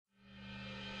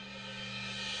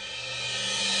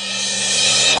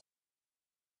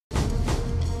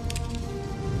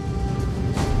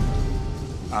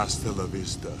Hasta la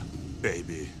vista,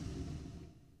 baby.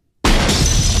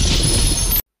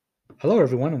 Hello,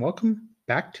 everyone, and welcome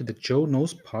back to the Joe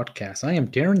Knows podcast. I am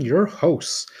Darren, your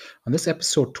host. On this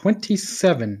episode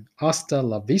 27, Hasta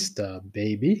la Vista,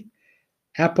 baby.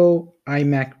 Apple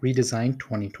iMac redesign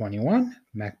 2021.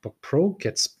 MacBook Pro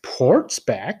gets ports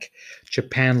back.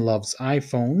 Japan loves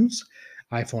iPhones.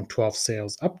 iPhone 12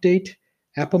 sales update.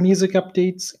 Apple Music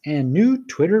updates, and new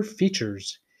Twitter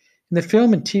features. In the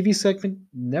film and TV segment,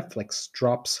 Netflix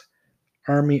drops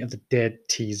Army of the Dead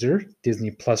teaser,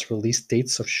 Disney Plus release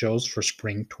dates of shows for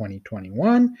spring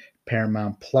 2021,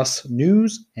 Paramount Plus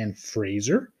news and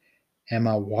Fraser,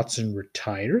 Emma Watson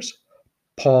retires,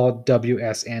 Paul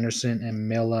W.S. Anderson and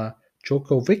Mila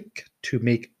Djokovic to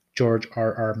make George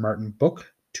R.R. Martin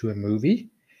book to a movie,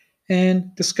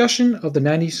 and discussion of the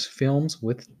 90s films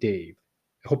with Dave.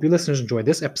 I hope you listeners enjoyed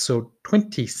this episode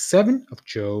 27 of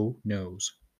Joe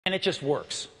Knows. And it just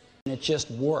works. And it just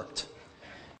worked.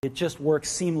 It just works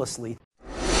seamlessly.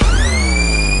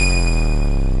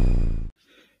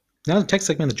 Now the tech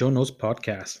segment of the Joe Knows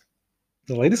podcast.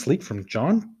 The latest leak from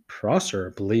John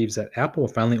Prosser believes that Apple will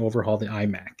finally overhaul the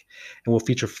iMac and will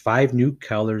feature 5 new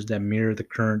colors that mirror the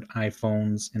current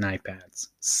iPhones and iPads: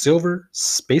 silver,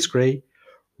 space gray,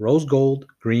 rose gold,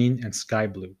 green, and sky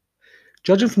blue.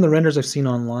 Judging from the renders I've seen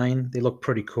online, they look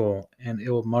pretty cool, and it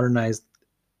will modernize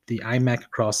the iMac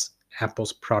across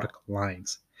Apple's product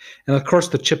lines. And of course,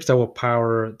 the chips that will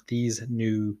power these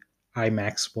new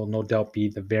iMacs will no doubt be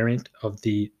the variant of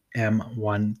the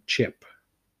M1 chip.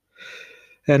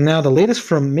 And now the latest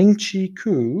from Ming-Chi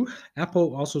Kuo.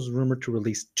 Apple also is rumored to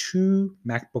release 2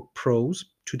 MacBook Pros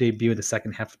to debut in the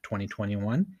second half of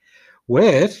 2021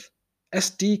 with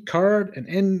SD card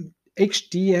and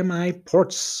HDMI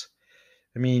ports.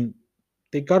 I mean,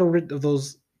 they got rid of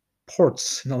those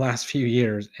ports in the last few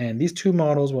years, and these 2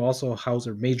 models will also house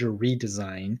a major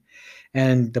redesign,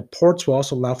 and the ports will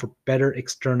also allow for better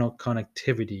external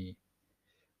connectivity.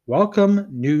 Welcome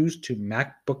news to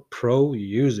MacBook Pro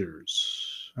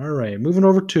users. All right, moving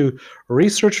over to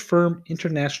research firm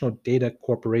International Data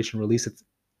Corporation released its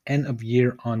end of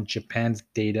year on Japan's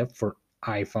data for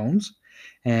iPhones,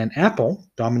 and Apple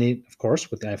dominated, of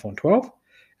course, with the iPhone 12.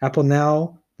 Apple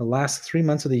now, the last 3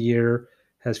 months of the year,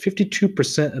 has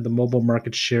 52% of the mobile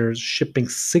market shares, shipping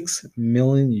 6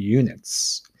 million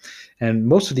units. And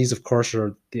most of these, of course,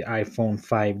 are the iPhone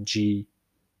 5G,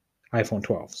 iPhone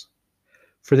 12s.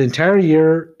 For the entire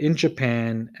year in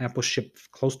Japan, Apple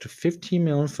shipped close to 15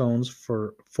 million phones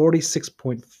for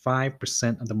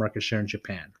 46.5% of the market share in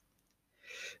Japan.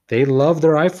 They love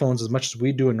their iPhones as much as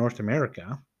we do in North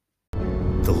America.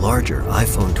 The larger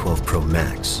iPhone 12 Pro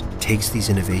Max takes these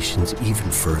innovations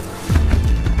even further.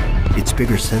 Its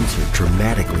bigger sensor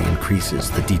dramatically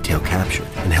increases the detail captured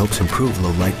and helps improve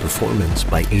low light performance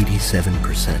by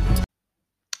 87%.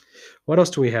 What else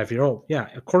do we have here? Oh, yeah.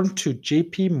 According to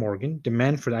JP Morgan,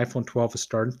 demand for the iPhone 12 is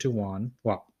starting to wane.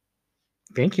 Well,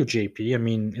 thank you, JP. I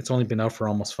mean, it's only been out for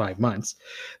almost 5 months.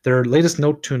 Their latest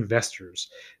note to investors: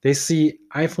 they see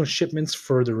iPhone shipments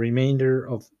for the remainder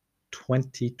of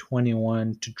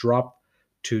 2021 to drop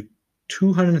to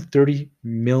 230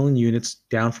 million units,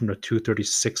 down from the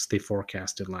 236 they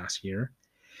forecasted last year.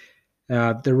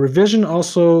 The revision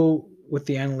also, with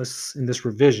the analysts in this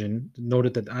revision,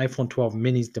 noted that the iPhone 12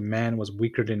 mini's demand was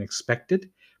weaker than expected.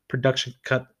 Production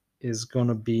cut is going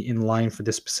to be in line for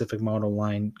this specific model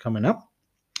line coming up.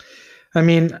 I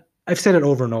mean, I've said it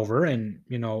over and over, and,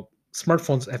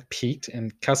 smartphones have peaked,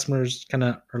 and customers kind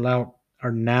of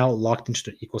are now locked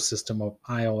into the ecosystem of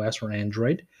iOS or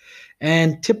Android,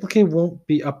 and typically won't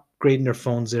be upgrading their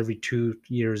phones every 2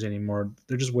 years anymore.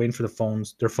 They're just waiting for their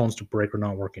phones to break or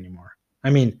not work anymore.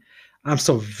 I mean, I'm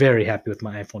still very happy with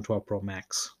my iPhone 12 Pro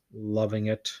Max. Loving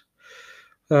it.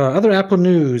 Other Apple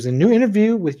news: a new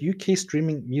interview with UK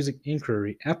streaming music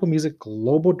inquiry, Apple Music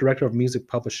Global Director of Music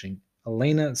Publishing,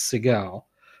 Elena Segal.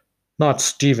 Not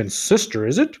Steven's sister,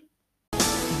 is it?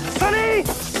 Sonny!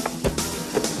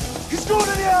 He's going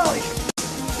to the alley!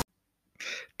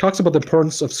 Talks about the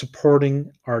importance of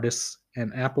supporting artists,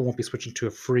 and Apple won't be switching to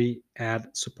a free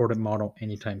ad-supported model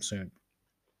anytime soon.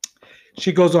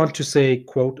 She goes on to say,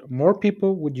 quote, more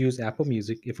people would use Apple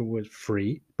Music if it was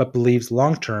free, but believes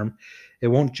long-term it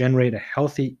won't generate a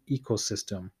healthy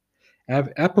ecosystem.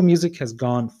 Apple Music has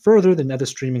gone further than other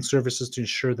streaming services to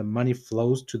ensure the money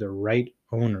flows to the right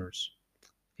owners.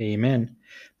 Amen.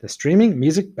 The streaming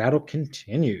music battle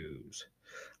continues.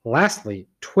 Lastly,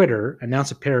 Twitter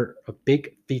announced a pair of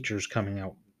big features coming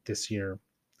out this year.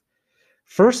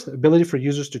 First, the ability for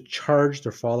users to charge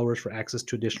their followers for access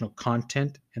to additional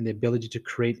content, and the ability to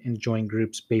create and join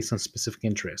groups based on specific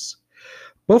interests.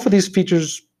 Both of these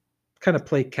features kind of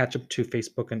play catch up to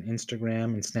Facebook and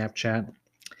Instagram and Snapchat.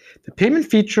 The payment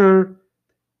feature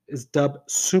is dubbed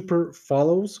Super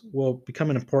Follows, will become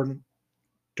an important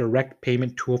direct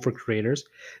payment tool for creators.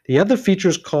 The other feature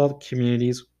is called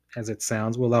Communities, as it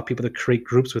sounds, will allow people to create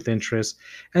groups with interests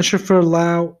and should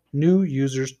allow new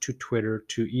users to Twitter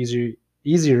to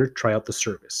easier try out the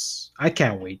service. I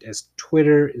can't wait, as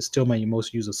Twitter is still my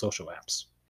most used of social apps.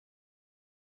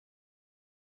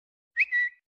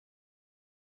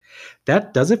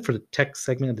 That does it for the tech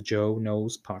segment of the Joe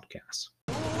Knows podcast.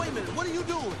 Oh, wait a minute, what are you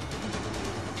doing?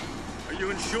 Are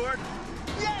you insured?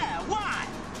 Yeah, why?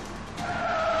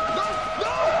 No!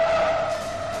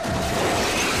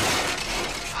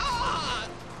 Ah!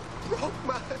 Broke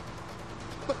my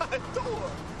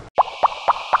door.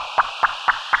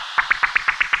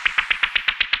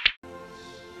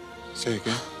 Say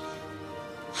again.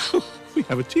 We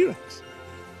have a T-Rex.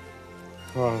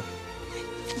 Wow.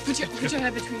 Put your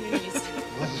head between your knees.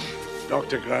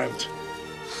 Dr. Grant.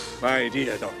 My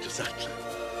dear Dr. Sattler.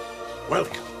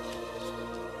 Welcome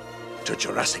to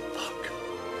Jurassic Park.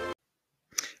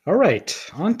 All right,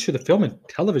 on to the film and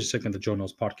television segment of the Joe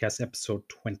Knows podcast, episode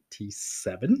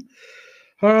 27.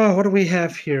 What do we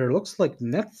have here? Looks like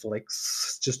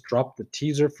Netflix just dropped the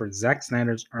teaser for Zack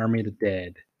Snyder's Army of the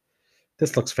Dead.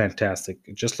 This looks fantastic.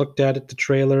 I just looked at it, the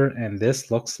trailer, and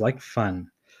this looks like fun.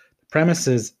 The premise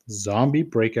is zombie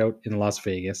breakout in Las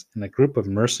Vegas, and a group of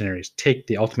mercenaries take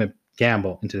the ultimate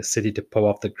gamble into the city to pull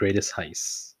off the greatest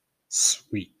heist.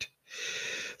 Sweet.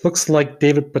 Looks like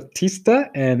David Bautista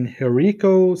and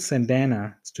Hiriko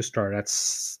Sandana to star.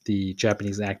 That's the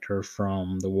Japanese actor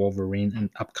from the Wolverine and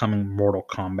upcoming Mortal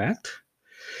Kombat.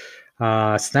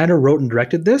 Snyder wrote and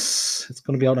directed this. It's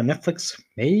going to be out on Netflix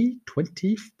May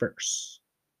 21st.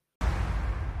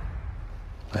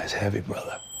 That's heavy,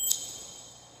 brother.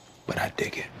 But I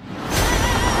dig it.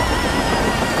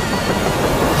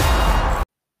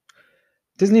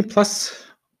 Disney Plus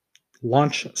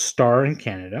launched Star in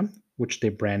Canada, which they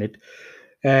branded,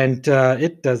 and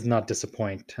it does not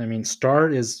disappoint. I mean, Star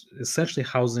is essentially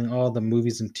housing all the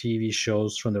movies and TV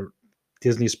shows from the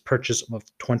Disney's purchase of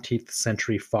 20th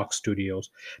Century Fox Studios.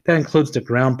 That includes the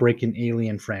groundbreaking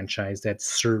Alien franchise that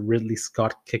Sir Ridley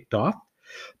Scott kicked off,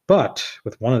 but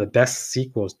with one of the best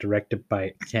sequels directed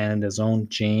by Canada's own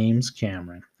James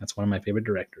Cameron. That's one of my favorite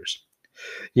directors.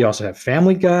 You also have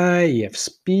Family Guy, you have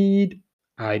Speed,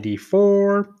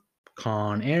 ID4,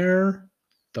 Con Air,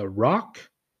 The Rock.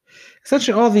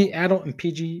 Essentially all the adult and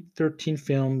PG-13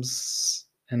 films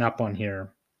and up on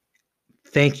here.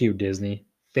 Thank you, Disney.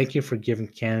 Thank you for giving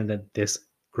Canada this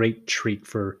great treat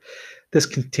for this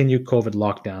continued COVID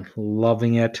lockdown.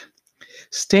 Loving it.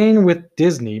 Staying with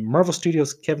Disney, Marvel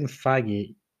Studios' Kevin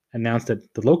Feige announced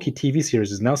that the Loki TV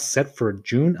series is now set for a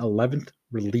June 11th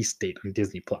release date on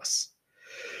Disney+.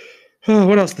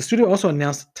 What else? The studio also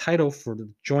announced the title for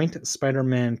the joint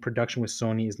Spider-Man production with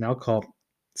Sony is now called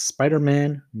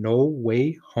Spider-Man No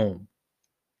Way Home.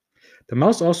 The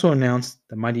Mouse also announced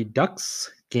the Mighty Ducks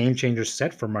Game Changer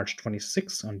set for March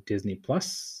 26 on Disney+.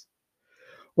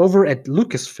 Over at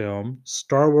Lucasfilm,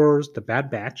 Star Wars The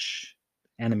Bad Batch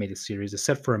animated series is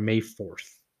set for a May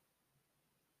 4th.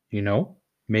 You know,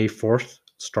 May 4th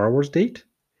Star Wars date?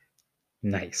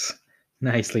 Nice.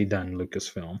 Nicely done,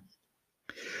 Lucasfilm.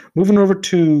 Moving over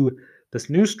to this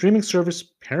new streaming service,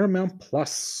 Paramount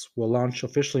Plus, will launch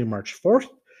officially March 4th,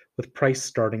 with price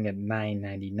starting at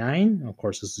 $9.99. Of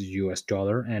course, this is US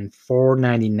dollar, and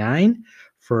 $4.99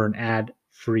 for an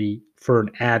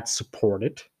ad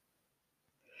supported.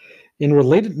 In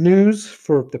related news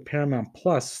for the Paramount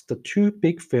Plus, the two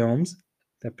big films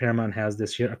that Paramount has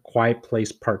this year, A Quiet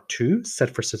Place Part 2, set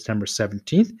for September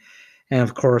 17th, and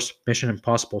of course, Mission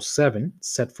Impossible 7,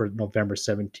 set for November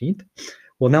 17th,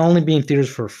 will now only be in theaters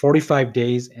for 45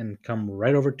 days and come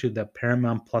right over to the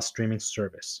Paramount Plus streaming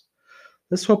service.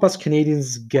 Let's hope us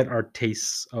Canadians get our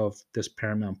tastes of this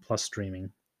Paramount Plus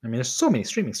streaming. I mean, there's so many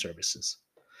streaming services.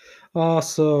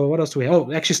 Also, what else do we have?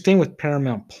 Oh, actually, staying with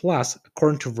Paramount Plus,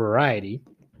 according to Variety,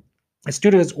 the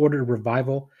studio has ordered a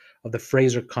revival of the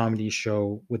Frasier comedy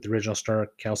show with the original star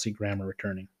Kelsey Grammer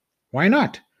returning. Why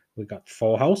not? We got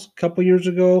Full House a couple years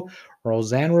ago,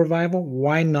 Roseanne revival.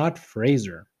 Why not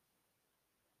Frasier?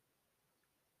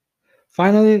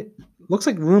 Finally, looks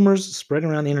like rumors spreading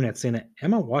around the internet saying that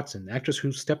Emma Watson, the actress who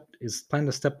is planning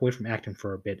to step away from acting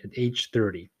for a bit at age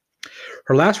 30.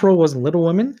 Her last role was in Little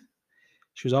Women.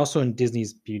 She was also in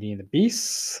Disney's Beauty and the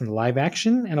Beast and live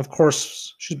action, and of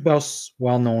course, she's most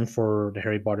well known for the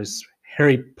Harry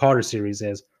Potter series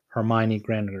as Hermione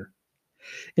Granger.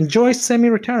 Enjoy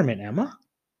semi-retirement, Emma.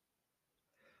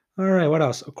 All right, what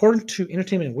else? According to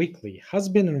Entertainment Weekly,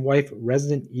 husband and wife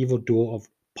Resident Evil duo of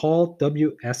Paul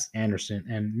W.S. Anderson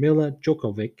and Mila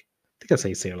Djokovic, I think that's how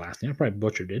you say her last name, I probably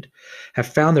butchered it, have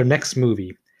found their next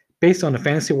movie based on a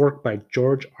fantasy work by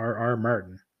George R.R.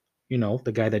 Martin. You know,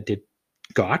 the guy that did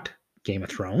GOT, Game of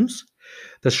Thrones.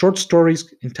 The short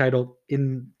stories entitled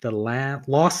In the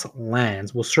Lost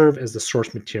Lands will serve as the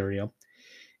source material.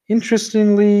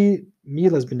 Interestingly,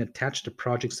 Mila has been attached to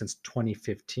projects since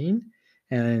 2015,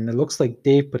 and it looks like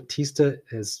Dave Bautista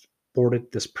has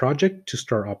boarded this project to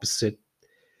star opposite.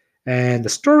 And the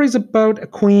story is about a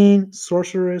queen,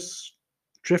 sorceress,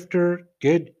 drifter,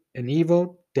 good and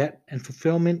evil, debt and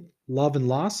fulfillment, love and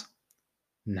loss.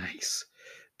 Nice.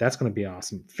 That's going to be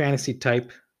awesome. Fantasy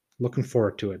type. Looking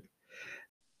forward to it.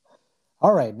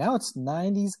 All right, now it's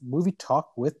 90s movie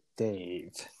talk with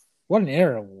Dave. What an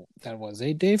era that was,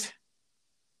 eh, Dave?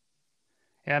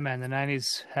 Yeah, man, the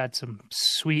 90s had some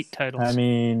sweet titles. I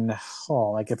mean,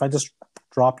 like if I just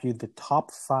drop you the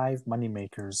top 5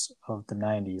 moneymakers of the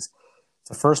 90s, it's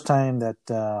the first time that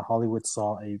Hollywood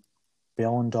saw a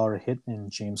billion-dollar hit in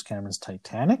James Cameron's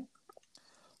Titanic,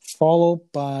 followed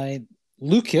by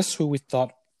Lucas, who we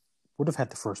thought would have had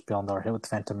the first billion-dollar hit with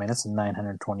Phantom Menace in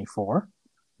 $924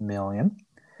 million.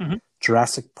 Mm-hmm.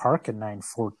 Jurassic Park at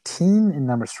 $914 in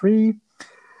number 3.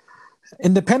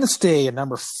 Independence Day at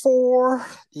number 4,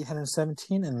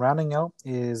 $817, and rounding out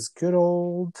is good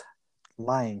old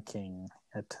Lion King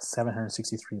at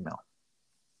 $763 million.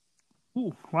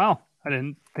 Ooh, wow. I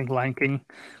didn't think Lion King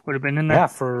would have been in there. Yeah,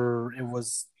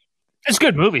 it's a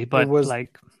good movie, but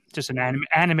like just an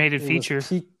animated feature. Was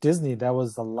peak Disney. That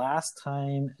was the last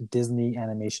time Disney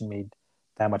animation made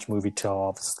that much movie till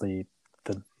obviously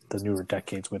the newer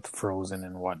decades with Frozen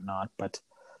and whatnot. But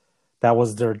that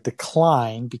was their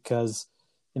decline because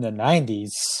in the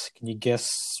 90s, can you guess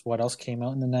what else came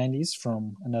out in the 90s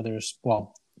from another?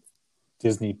 Well,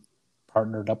 Disney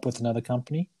partnered up with another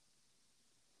company.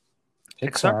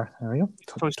 Pixar. There we go.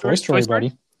 Toy Story,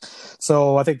 buddy.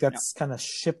 So I think that's kind of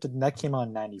shifted, and that came out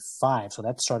in 95. So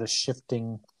that started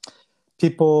shifting.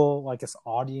 People, I guess,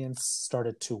 audience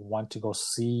started to want to go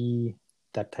see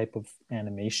that type of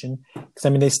animation. Because I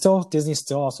mean, Disney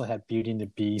still also had Beauty and the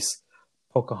Beast,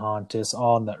 Pocahontas,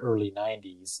 all in the early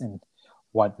 90s and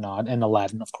whatnot, and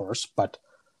Aladdin, of course. But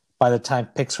by the time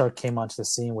Pixar came onto the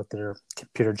scene with their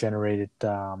computer-generated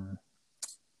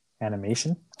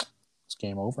animation, it's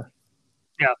game over.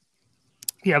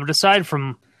 Yeah, but aside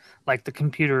from like the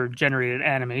computer-generated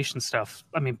animation stuff,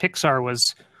 I mean, Pixar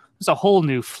was a whole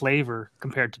new flavor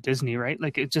compared to Disney, right?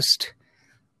 Like it just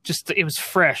it was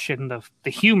fresh, and the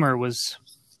humor was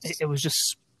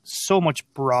just so much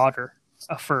broader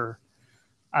for,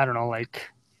 I don't know, like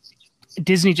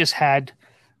Disney just had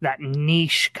that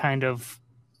niche kind of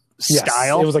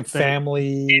style. It was like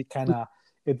family kind of.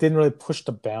 It didn't really push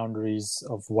the boundaries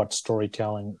of what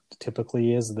storytelling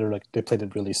typically is. They played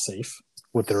it really safe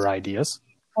with their ideas.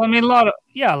 Well, I mean, a lot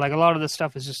of the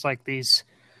stuff is just like these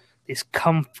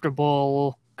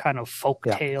comfortable kind of folk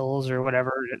tales or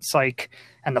whatever. It's like,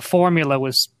 and the formula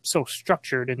was so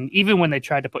structured, and even when they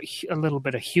tried to put a little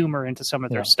bit of humor into some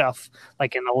of their stuff,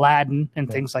 like in Aladdin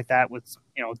and things like that, with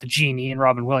the genie and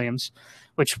Robin Williams,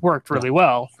 which worked really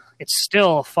well, it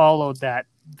still followed that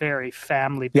very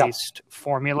family-based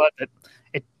formula that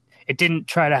it didn't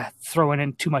try to throw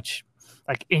in too much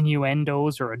like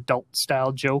innuendos or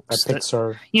adult-style jokes that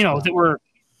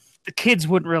the kids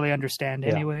wouldn't really understand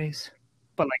anyways.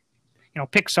 But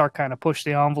like, Pixar kind of pushed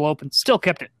the envelope and still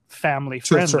kept it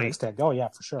family-friendly. To a certain extent. Oh, yeah,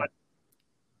 for sure.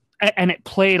 And it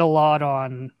played a lot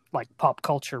on like pop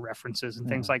culture references and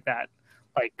things like that.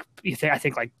 Like I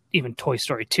think like even Toy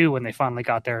Story 2, when they finally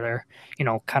got there,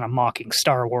 kind of mocking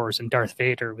Star Wars and Darth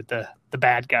Vader with the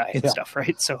bad guy and stuff,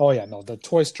 right? So the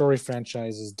Toy Story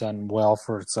franchise has done well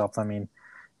for itself. I mean,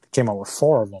 they came out with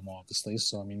 4 of them, obviously.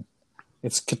 So I mean,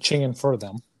 it's ka-chinging for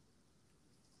them.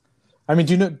 I mean,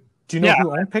 do you know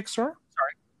who owned Pixar? Sorry.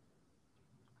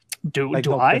 Do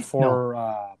I?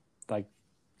 Before,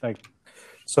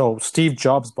 so Steve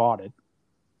Jobs bought it.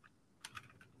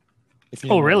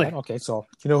 Really? Okay, so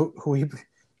you know who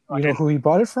he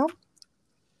bought it from?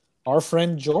 Our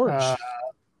friend George.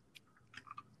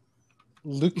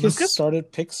 Lucas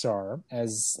started Pixar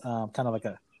as kind of like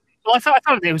a. Well, I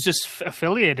thought it was just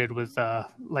affiliated with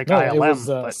ILM. It was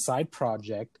a side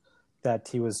project that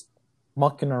he was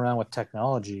mucking around with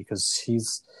technology, because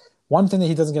he's one thing that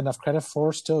he doesn't get enough credit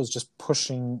for still is just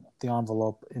pushing the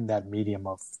envelope in that medium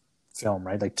of film,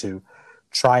 right? Like to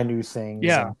try new things.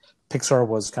 Yeah. And Pixar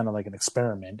was kind of like an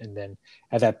experiment, and then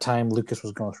at that time Lucas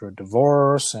was going through a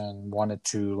divorce and wanted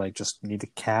to just need the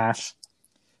cash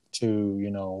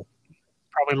to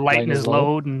probably lighten his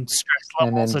load and stress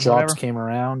levels. And then Jobs came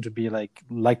around to be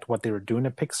liked what they were doing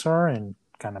at Pixar and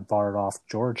kind of bought it off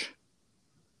George.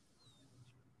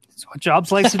 That's what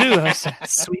Jobs likes to do. Likes to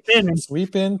sweep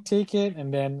in, take it,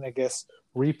 and then I guess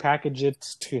repackage it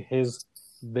to his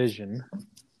vision.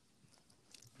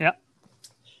 Yeah.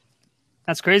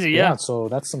 That's crazy, yeah. So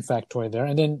that's some factoid there.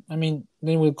 And then,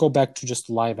 then we'll go back to just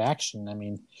live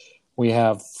action. We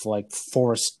have like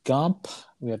Forrest Gump.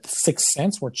 We have The Sixth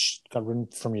Sense, which got written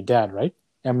from your dad, right?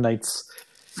 M. Night's.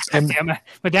 Yeah,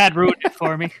 my dad ruined it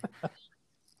for me.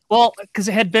 Well, because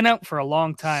it had been out for a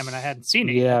long time and I hadn't seen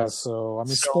it. Yeah, so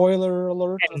spoiler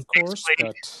alert, of course.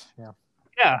 But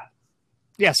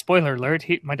yeah, spoiler alert.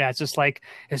 My dad's just like,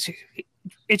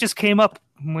 it just came up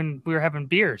when we were having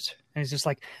beers, and he's just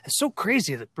like, it's so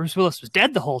crazy that Bruce Willis was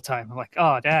dead the whole time. I'm like,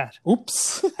 oh, Dad,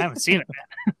 oops, I haven't seen it,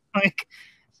 man.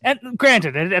 And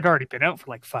granted, it had already been out for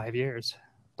like 5 years,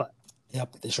 but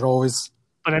they should always.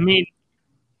 But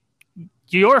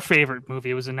your favorite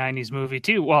movie was a 90s movie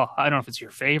too. Well, I don't know if it's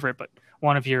your favorite, but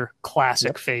one of your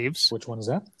classic faves. Which one is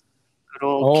that? Good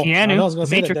old Keanu. I was going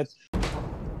to say that.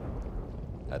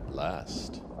 At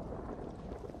last.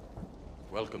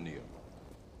 Welcome, Neo.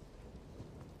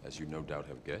 As you no doubt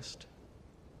have guessed,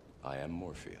 I am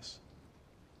Morpheus.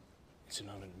 It's an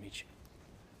honor to meet you.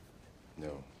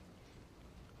 No.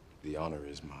 The honor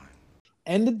is mine.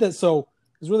 Ended that, so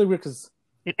it's really weird because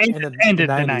it ended the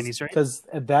 90s, right? Because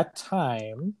at that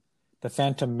time, the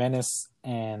Phantom Menace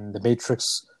and the Matrix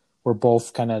were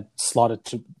both kind of slotted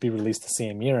to be released the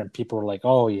same year, and people were like,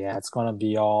 "Oh yeah, it's gonna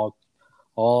be all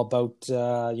about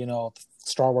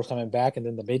Star Wars coming back," and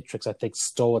then the Matrix, I think,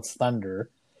 stole its thunder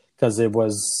because it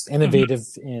was innovative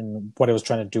in what it was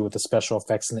trying to do with the special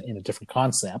effects in a different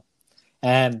concept,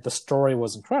 and the story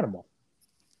was incredible.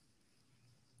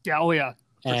 Yeah, oh yeah,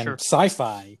 and sure.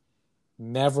 Sci-fi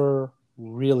never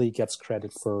really gets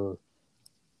credit for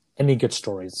any good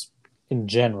stories in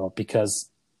general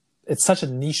because it's such a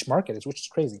niche market, which is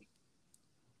crazy.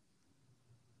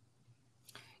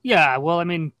 Yeah, well, I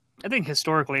think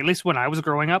historically, at least when I was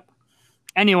growing up,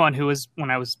 anyone who was,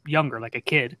 when I was younger, like a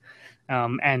kid,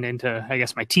 and into, I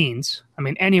guess, my teens,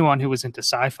 anyone who was into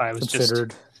sci-fi was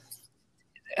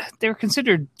they were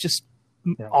considered just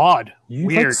odd,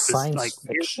 weird. Like science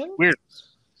fiction? Weird.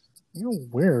 You're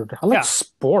weird. I like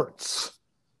sports.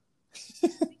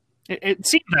 It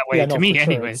seemed that way to me,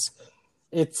 anyways.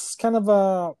 It's kind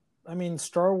of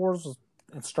Star Wars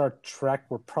and Star Trek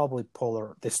were probably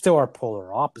polar. They still are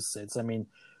polar opposites. If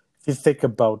you think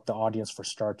about the audience for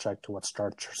Star Trek to what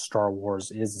Star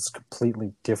Wars is, it's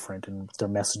completely different in their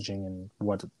messaging and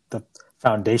what the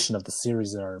foundation of the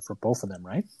series are for both of them,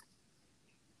 right?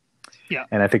 Yeah.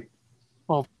 And I think,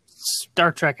 well,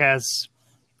 Star Trek has,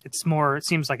 it's more, it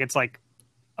seems like it's like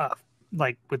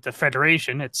with the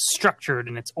Federation, it's structured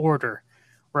in its order,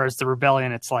 whereas the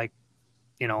Rebellion, it's like,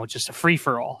 just a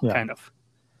free-for-all kind of.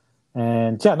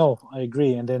 And I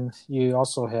agree. And then you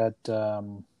also had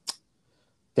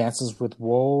Dances with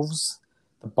Wolves,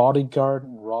 The Bodyguard,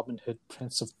 and Robin Hood,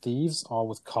 Prince of Thieves, all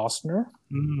with Costner.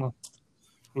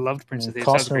 Loved Prince of Thieves.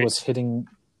 Costner was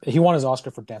he won his Oscar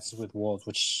for Dances with Wolves,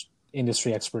 which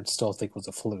industry experts still think was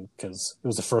a fluke because it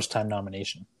was a first-time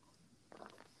nomination.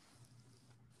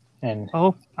 And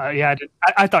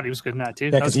I thought he was good in that too.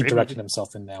 Yeah, because he directed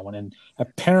himself in that one. And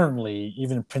apparently,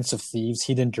 even Prince of Thieves,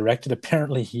 he didn't direct it.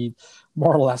 Apparently, he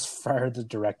more or less fired the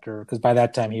director because by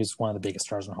that time he was one of the biggest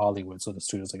stars in Hollywood. So the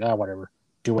studio's like, whatever,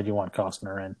 do what you want,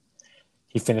 Costner. And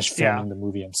he finished filming the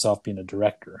movie himself, being a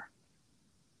director.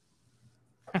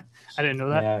 I didn't know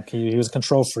that. Yeah, he was a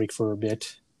control freak for a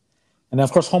bit. And then,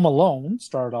 of course, Home Alone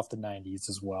started off the 90s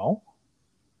as well.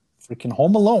 Freaking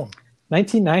Home Alone.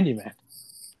 1990, man.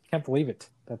 Can't believe it.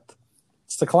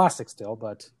 It's the classic still,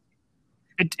 but...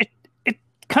 It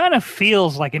kind of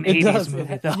feels like an 80s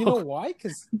movie, though. You know why?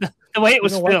 Because the way it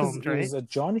was filmed, right? It was a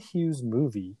John Hughes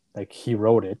movie. Like, he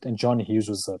wrote it, and John Hughes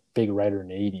was a big writer in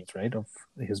the 80s, right? Of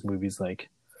his movies like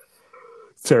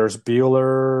Ferris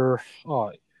Bueller.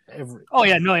 I'm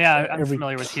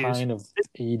familiar with Hughes. Every kind of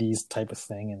 80s type of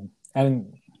thing.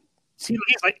 And see,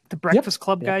 he's like the Breakfast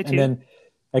Club guy, too. And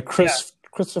then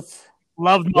Christopher...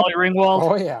 Loved Molly Ringwald.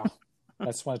 Oh, yeah.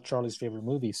 That's one of Charlie's favorite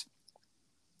movies.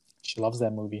 She loves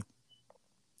that movie.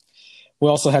 We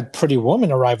also had Pretty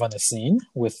Woman arrive on the scene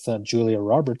with Julia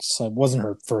Roberts. It wasn't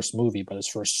her first movie, but his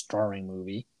first starring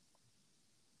movie.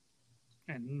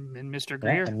 And Mr.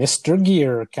 Greer. And Mr.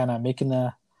 Greer kind of making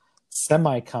a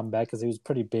semi-comeback because he was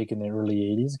pretty big in the early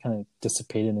 80s. Kind of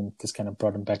dissipated and just kind of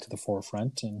brought him back to the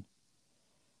forefront and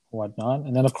whatnot.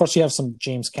 And then, of course, you have some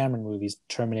James Cameron movies.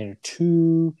 Terminator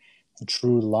 2...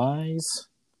 True Lies,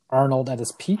 Arnold at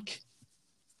his peak.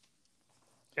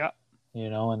 Yeah.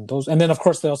 And then of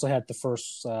course they also had the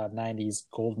first 90s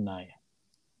GoldenEye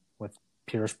with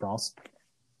Pierce Brosnan.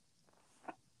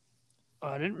 Oh,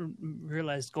 I didn't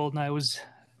realize Goldeneye was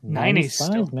 90s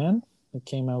still. Man. It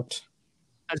came out.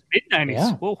 That's mid-90s.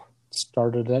 Yeah. Whoa.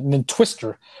 Started it. And then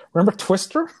Twister. Remember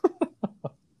Twister?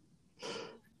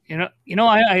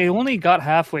 I only got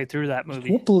halfway through that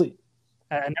movie.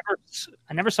 I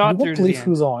never saw it through to the end.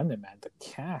 Who's all in it, man. The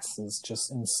cast is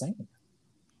just insane.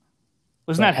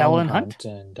 Wasn't that Helen Hunt?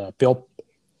 And Bill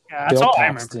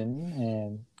Paxton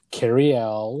and Carrie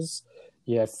Ells.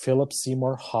 You had Philip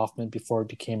Seymour Hoffman before he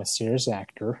became a serious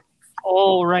actor.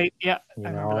 Oh, right. Yeah.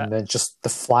 And then just the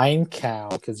flying cow,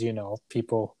 because,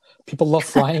 people love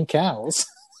flying cows.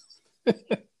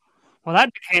 Well,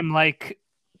 that became like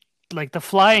the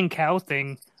flying cow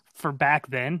thing for back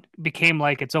then became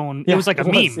like its own. It was like a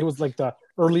meme. It was like the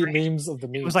early memes of the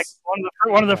memes. It was like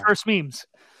one of the first memes,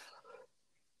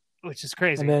 which is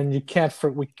crazy. And then you can't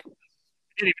we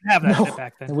didn't even have that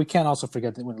back then. And we can't also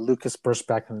forget that when Lucas burst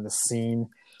back into the scene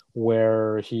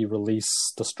where he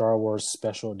released the Star Wars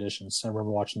special editions. I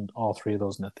remember watching all three of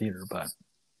those in the theater, but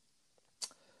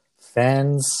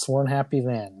fans weren't happy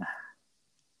then.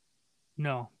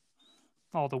 No.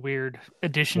 All the weird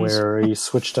additions. Where he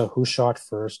switched to Who Shot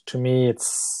First. To me,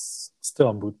 it's still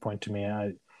a moot point to me.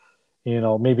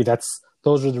 Maybe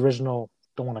those are the original,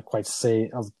 don't want to quite say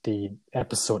of the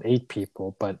episode 8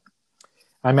 people, but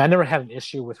I never had an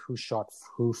issue with Who Shot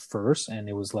Who First, and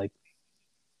it was like,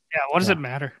 yeah, what does it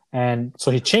matter? And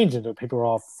so he changed it. People were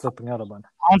all flipping out about it.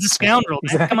 Han's a scoundrel,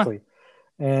 man. Exactly. Come on.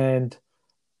 And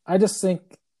I just think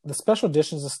the special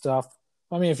editions and stuff,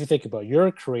 if you think about it, you're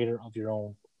a creator of your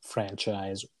own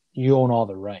franchise. You own all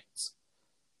the rights.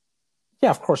 Yeah,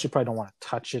 of course, you probably don't want to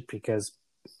touch it because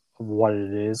of what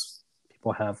it is.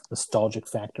 People have nostalgic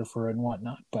factor for it and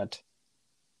whatnot. But,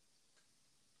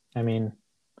 who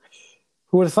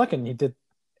would have thought he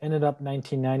ended up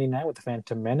 1999 with The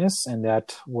Phantom Menace, and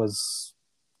that was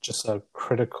just a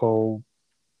critical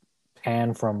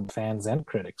pan from fans and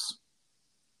critics.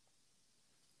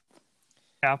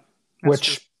 Yeah.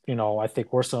 Which, true. I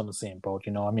think we're still in the same boat.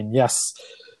 Yes,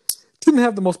 didn't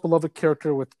have the most beloved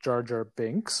character with Jar Jar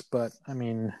Binks, but,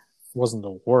 wasn't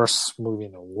the worst movie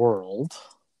in the world.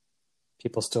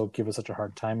 People still give it such a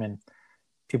hard time, and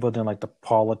people didn't like the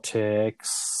politics,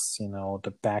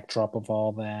 the backdrop of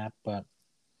all that, but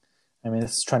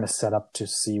this is trying to set up to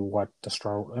see what the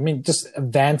Star Wars... just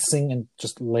advancing and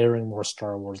just layering more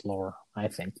Star Wars lore, I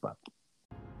think, but...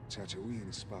 Tatooine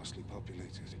is sparsely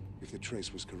populated. If the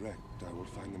trace was correct, I will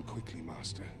find them quickly,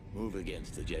 Master. Move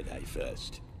against the Jedi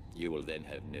first. You will then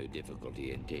have no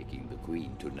difficulty in taking the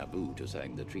Queen to Naboo to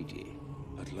sign the treaty.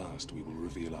 At last we will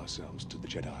reveal ourselves to the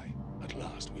Jedi. At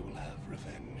last we will have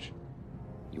revenge.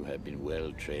 You have been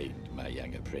well trained, my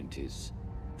young apprentice.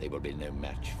 They will be no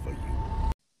match for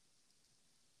you.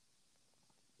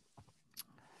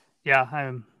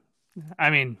 Yeah,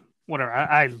 whatever.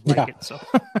 I like it, so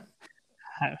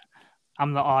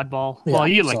I'm the oddball. Yeah, well,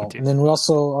 you like it too. And then we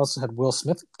also had Will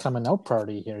Smith coming out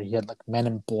party here. He had like Men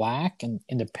in Black and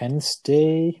Independence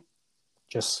Day.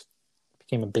 Just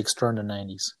became a big star in the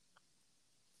 90s.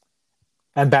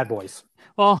 And Bad Boys.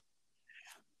 Well,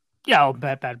 yeah,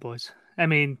 Bad Boys.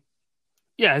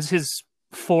 It's his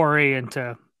foray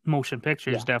into motion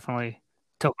pictures definitely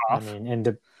took off.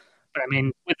 But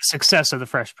with the success of the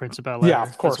Fresh Prince of Bel-Air, yeah,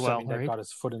 of course. As well, that got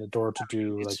his foot in the door to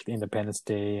do like Independence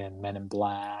Day and Men in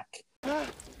Black.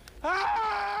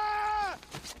 Ah!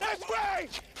 That's right!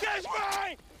 That's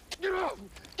right! Get up!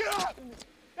 Get up!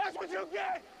 That's what you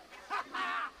get!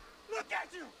 Look at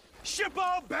you! Ship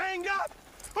all banged up!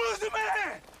 Who's the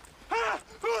man? Huh?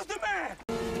 Who's the man?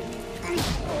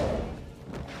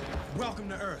 Welcome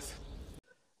to Earth.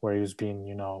 Where he was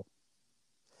being,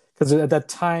 because at that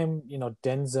time,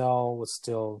 Denzel was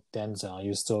still Denzel. He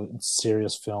was still a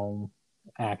serious film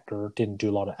actor, didn't do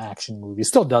a lot of action movies,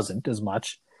 still doesn't as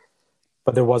much.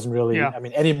 But there wasn't really,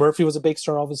 Eddie Murphy was a big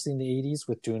star, obviously, in the 80s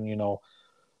with doing,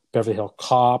 Beverly Hills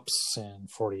Cops and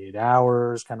 48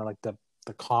 Hours, kind of like the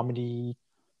comedy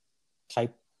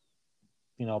type,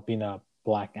 being a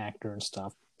black actor and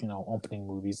stuff, opening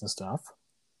movies and stuff.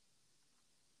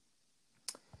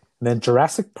 And then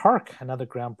Jurassic Park, another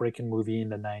groundbreaking movie in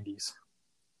the 90s.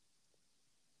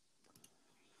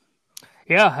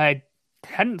 Yeah, I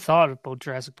hadn't thought about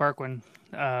Jurassic Park when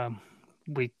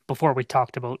before we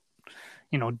talked about,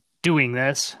 doing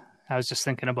this. I was just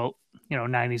thinking about,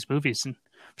 90s movies. And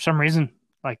for some reason,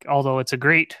 although it's a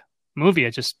great movie,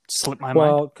 it just slipped my mind.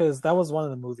 Well, because that was one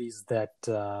of the movies that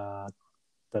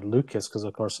Lucas, because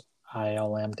of course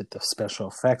ILM did the special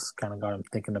effects, kind of got him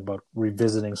thinking about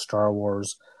revisiting Star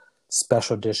Wars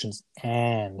special editions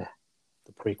and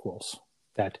the prequels.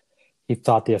 That he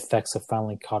thought the effects have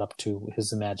finally caught up to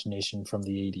his imagination from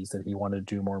the 80s, that he wanted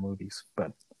to do more movies,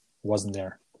 but wasn't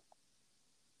there.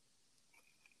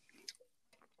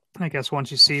 I guess once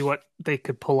you see what they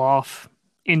could pull off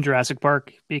in Jurassic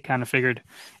Park, you kind of figured,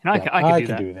 I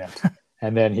could do that.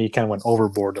 And then he kind of went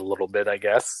overboard a little bit, I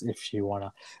guess, if you want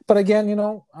to. But again,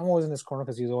 I'm always in his corner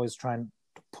because he's always trying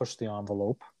to push the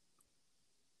envelope.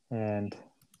 And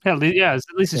at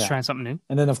least he's trying something new.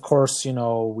 And then, of course,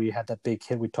 we had that big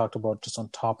hit we talked about just on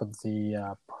top of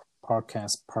the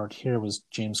podcast part here was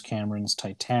James Cameron's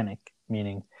Titanic,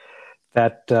 meaning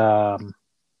that I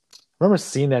remember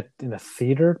seeing that in the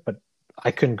theater, but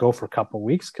I couldn't go for a couple of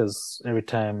weeks because every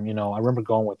time, I remember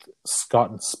going with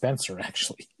Scott and Spencer,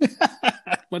 actually.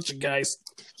 Bunch of guys.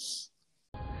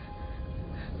 I'm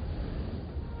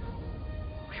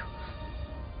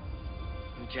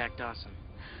Jack Dawson.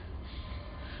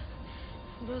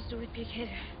 Will's the repeat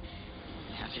hitter.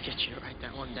 Have to get you to write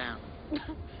that one down.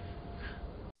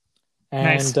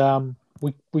 And nice.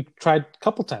 We tried a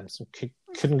couple times. We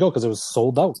couldn't go because it was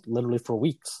sold out literally for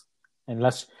weeks.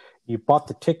 Unless you bought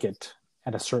the ticket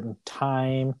at a certain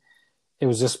time. It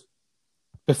was just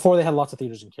before they had lots of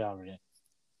theaters in Calgary.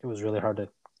 It was really hard to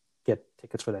get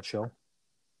tickets for that show.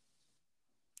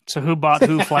 So who bought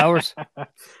who flowers?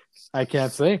 I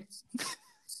can't say.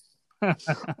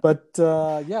 But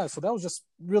so that was just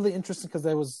really interesting because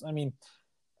I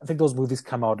think those movies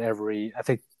come out I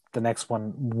think the next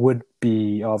one would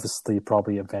be obviously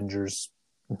probably Avengers,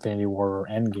 Infinity War, or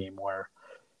Endgame, where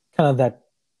kind of that,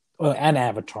 and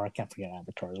Avatar, I can't forget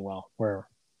Avatar as well, where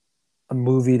a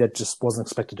movie that just wasn't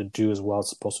expected to do as well as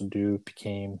it's supposed to do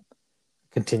became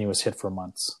a continuous hit for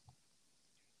months.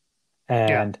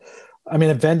 And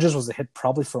Avengers was a hit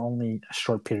probably for only a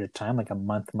short period of time, like a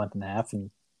month and a half, and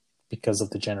because of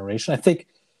the generation. I think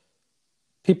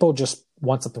people just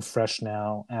want something fresh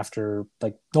now after,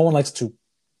 no one likes to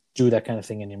do that kind of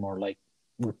thing anymore, like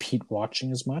repeat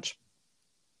watching as much.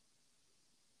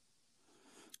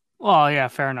 Well, yeah,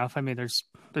 fair enough. There's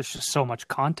just so much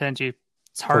content.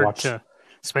 It's hard to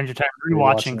spend your time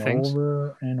rewatching things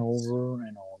over and over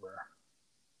and over.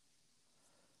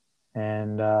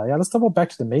 And let's double back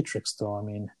to The Matrix, though.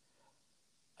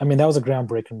 That was a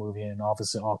groundbreaking movie in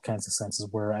obviously all kinds of senses.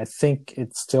 Where I think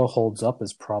it still holds up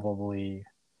as probably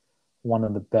one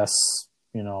of the best,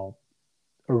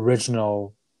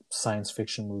 original science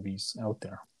fiction movies out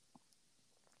there.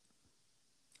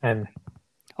 And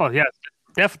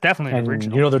definitely and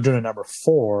original. They're doing a number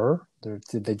 4.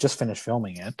 They just finished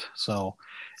filming it, so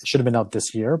it should have been out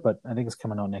this year, but I think it's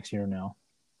coming out next year now.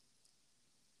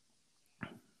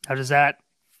 How does that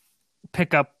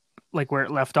pick up where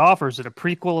it left off, or is it a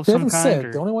prequel of some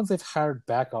kind? The only ones they've hired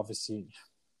back, obviously,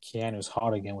 Keanu's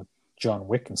hot again with John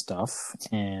Wick and stuff,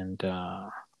 and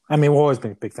we've always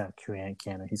been a big fan of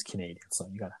Keanu. He's Canadian, so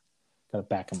you gotta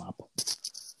back him up.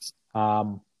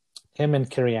 Him and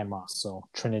Carrie-Anne Moss, so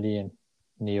Trinity and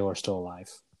Neo are still alive.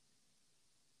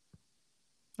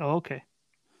 Oh, okay.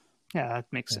 Yeah, that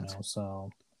makes sense.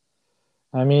 So,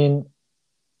 I don't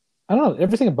know,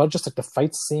 everything about just the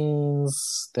fight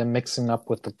scenes, them mixing up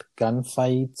with the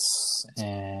gunfights,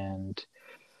 and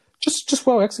just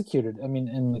well executed.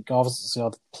 And obviously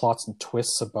all the plots and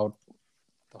twists about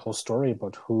the whole story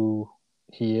about who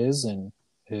he is and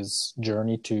his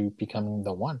journey to becoming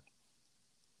the one.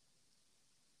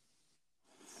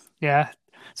 Yeah,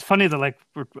 it's funny that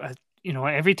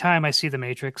every time I see The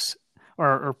Matrix,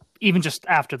 or even just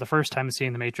after the first time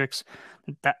seeing The Matrix,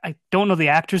 that I don't know the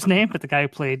actor's name, but the guy who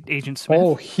played Agent Smith.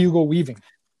 Oh, Hugo Weaving.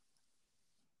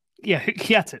 Yeah,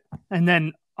 that's it. And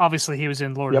then obviously he was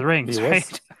in Lord of the Rings,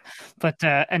 right? But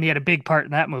and he had a big part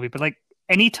in that movie. But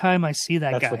anytime I see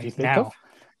that guy now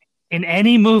in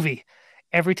any movie,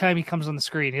 every time he comes on the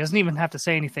screen, he doesn't even have to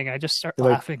say anything. I just start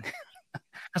laughing.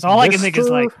 Because all I can think is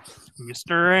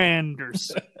Mr.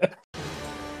 Anderson.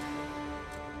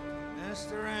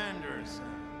 Mr. Anderson.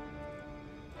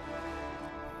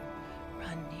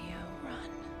 Run, Neo, run.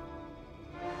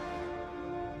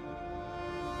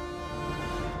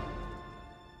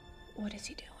 What is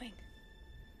he doing?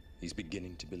 He's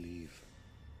beginning to believe.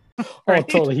 Oh,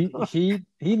 totally. He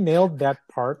nailed that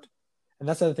part. And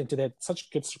that's the other thing, too. They had such a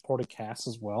good supporting cast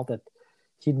as well that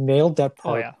he nailed that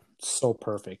part so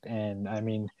perfect. And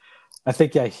I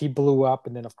think, he blew up.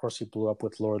 And then, of course, he blew up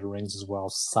with Lord of the Rings as well,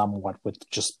 somewhat with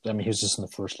just, he was just in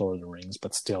the first Lord of the Rings.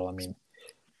 But still,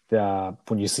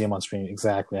 when you see him on screen,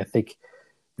 exactly. I think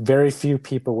very few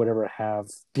people would ever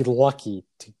be lucky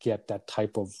to get that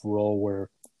type of role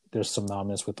where there's some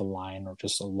numbness with a line or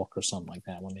just a look or something like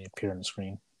that when they appear on the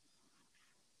screen.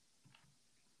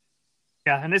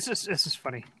 Yeah, and it's just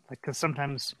funny, because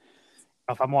sometimes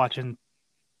if I'm watching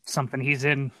something he's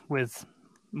in with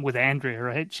Andrea,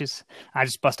 right? I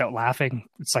just bust out laughing.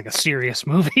 It's like a serious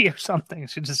movie or something.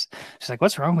 She's like,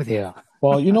 "What's wrong with you?" Yeah.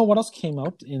 Well, you know what else came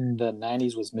out in the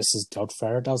 90s was Mrs.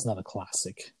 Doubtfire. That was another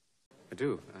classic. I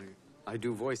do. I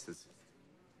do voices.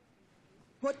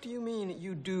 What do you mean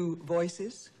you do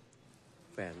voices?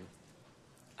 Well,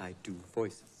 I do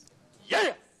voices.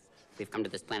 Yeah! We've come to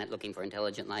this planet looking for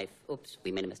intelligent life. Oops,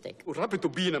 we made a mistake. We're happy to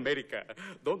be in America.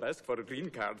 Don't ask for a green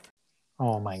card.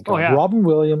 Oh my God. Oh, yeah. Robin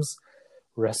Williams,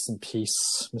 rest in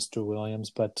peace, Mr.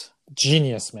 Williams, but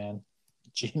genius, man.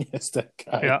 Genius, that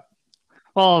guy. Yeah.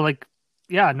 Well, like,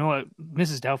 yeah, no,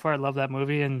 Mrs. Doubtfire, I love that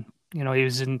movie. And, you know, he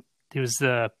was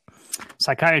the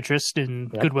psychiatrist in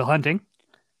Good Will Hunting,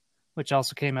 which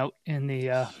also came out in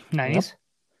the 90s. Yep.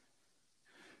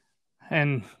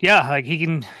 And yeah, like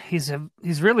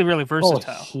he's really, really versatile.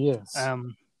 Oh, he is.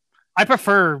 I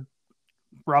prefer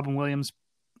Robin Williams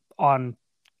on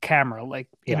camera, like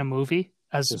in a movie,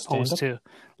 as opposed to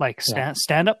like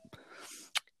stand up.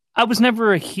 I was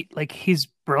never he's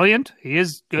brilliant. He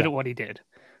is good at what he did,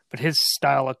 but his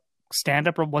style of stand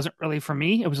up wasn't really for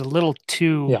me. It was a little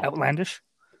too outlandish.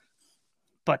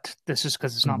 But this is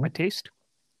because it's not my taste.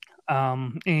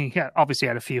 He obviously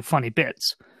had a few funny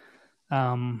bits.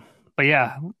 But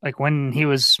yeah, like when he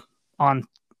was on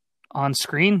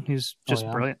screen, he's just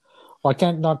brilliant. Well, I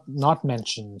can't not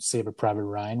mention Saving Private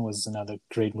Ryan was another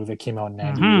great movie that came out in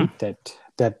 98.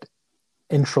 That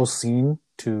intro scene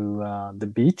to the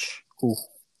beach. Ooh.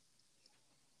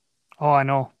 Oh, I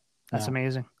know. That's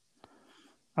amazing.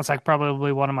 That's like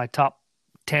probably one of my top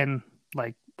 10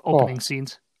 like opening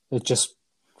scenes. It just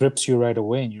grips you right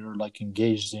away and you're like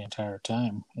engaged the entire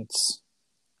time. It's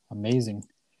amazing.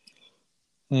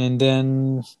 And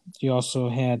then you also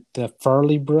had the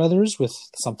Farley brothers with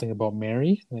Something About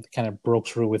Mary. It kind of broke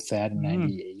through with that in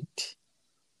 98.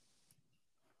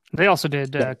 They also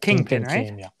did Kingpin, right?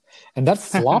 Came, yeah. And that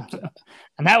flopped.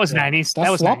 And that was 90s. That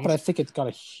was flopped, 90s. but I think it's got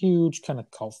a huge kind of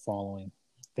cult following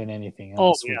than anything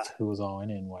else with Who Was All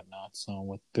In It and whatnot. So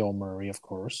with Bill Murray, of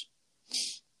course.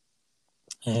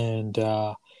 And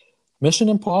Mission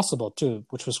Impossible, too,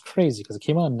 which was crazy because it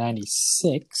came out in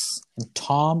 96 and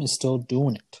Tom is still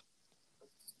doing it.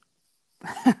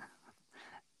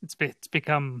 It's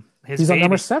become his He's baby. on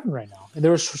number 7 right now. And they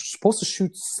were supposed to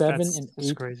shoot 7 and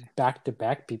 8 crazy. back to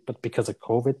back, but because of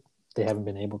COVID, they haven't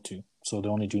been able to. So they're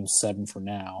only doing 7 for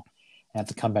now. And have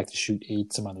to come back to shoot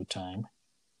 8 some other time.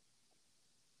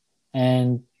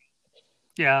 And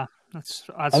yeah, that's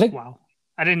wow.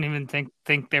 I didn't even think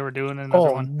they were doing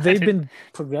another one. They've been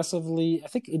progressively. I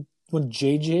think when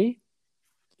J.J.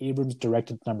 Abrams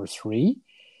directed number 3,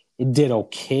 it did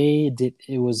okay.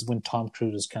 It was when Tom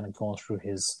Cruise was kind of going through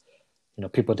his,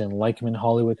 people didn't like him in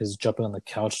Hollywood because he's jumping on the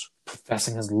couch,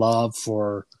 professing his love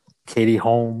for Katie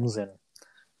Holmes and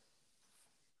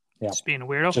just being a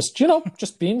weirdo.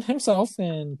 Just being himself,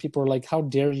 and people are like, "How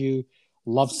dare you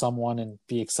love someone and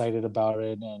be excited about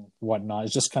it and whatnot."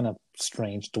 It's just kind of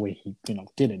strange the way he, did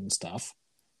it and stuff.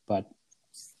 But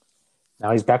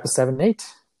now he's back with 7 and 8.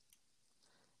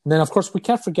 And then, of course, we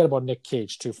can't forget about Nick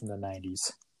Cage, too, from the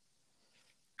 90s.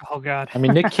 Oh, God. I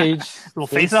mean, Nick Cage, little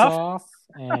face-off,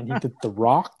 and he did The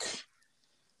Rock.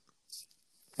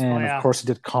 And, of course, he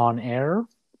did Con Air.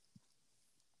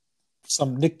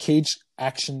 Some Nick Cage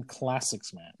action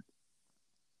classics, man.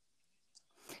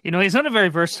 He's not a very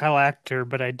versatile actor,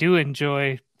 but I do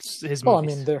enjoy his movies. Oh, I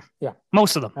mean,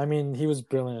 most of them. I mean, he was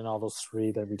brilliant in all those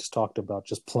 3 that we just talked about,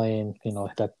 just playing,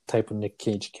 that type of Nick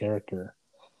Cage character.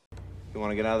 You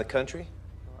want to get out of the country?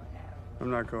 I'm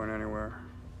not going anywhere.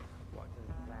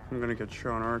 I'm going to get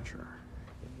Sean Archer.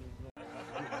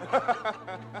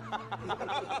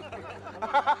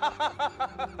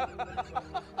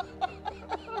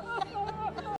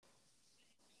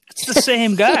 It's the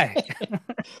same guy.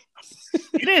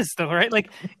 It is, though, right? Like,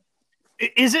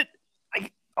 is it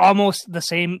like almost the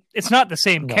same? It's not the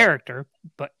same character,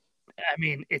 but I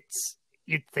mean,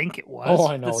 you'd think it was. Oh,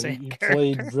 I know. The same you character.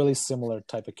 played really similar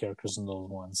type of characters in those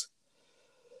ones.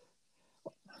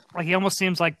 Like, he almost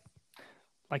seems like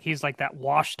he's like that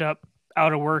washed up,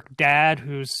 out of work dad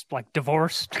who's like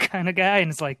divorced kind of guy,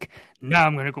 and it's like, now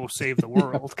I'm going to go save the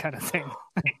world kind of thing.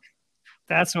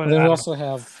 That's what. And then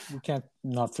we can't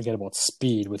not forget about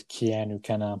Speed with Keanu.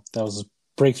 That was a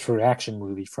breakthrough action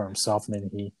movie for himself, and then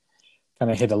he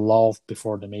kind of hit a lull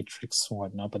before The Matrix and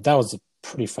whatnot. But that was a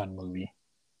pretty fun movie.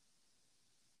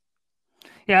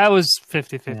 Yeah, I was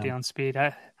 50-50 on Speed.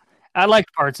 I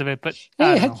liked parts of it, but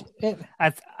I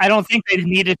don't think they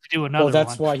needed to do another one. Well,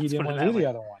 that's why he didn't want to do the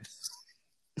other one.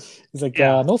 He's like,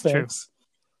 no thanks. True.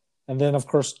 And then, of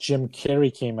course, Jim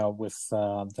Carrey came out with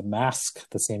The Mask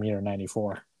the same year in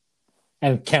 94.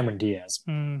 and Cameron Diaz.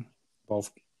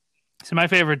 Both. So my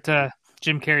favorite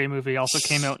Jim Carrey movie also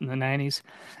came out in the 90s.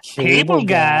 Cable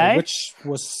Guy, which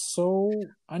was so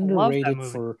underrated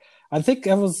for. I think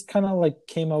that was kind of like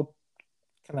came out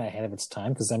kind of ahead of its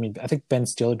time because I mean I think Ben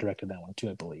Stiller directed that one too,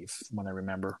 I believe, from what I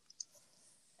remember.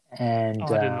 And I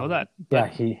didn't know that. Yeah,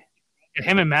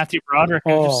 him and Matthew Broderick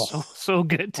are just so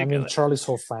good together. I mean, Charlie's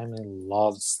whole family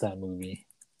loves that movie.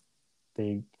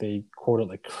 They quote it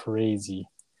like crazy,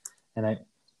 and it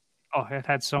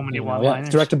had so many one-liners.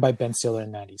 Directed by Ben Stiller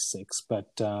in '96,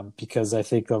 but because I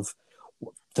think of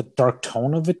the dark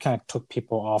tone of it, kind of took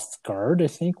people off guard. I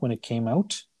think when it came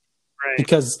out, right?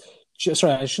 Because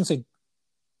I shouldn't say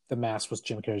The Mask was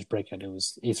Jim Carrey's breakout. It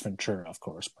was Ace Ventura, of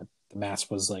course, but The Mask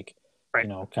was like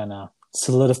kind of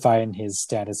solidifying his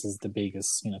status as the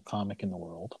biggest comic in the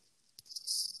world.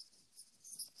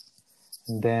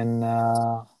 And then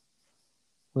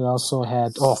we also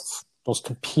had those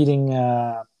competing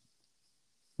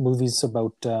movies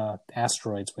about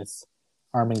asteroids with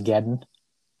Armageddon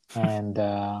and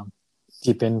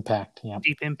Deep Impact. Yeah,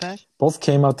 Deep Impact. Both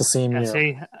came out the same year.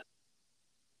 See,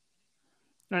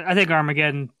 I think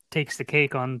Armageddon takes the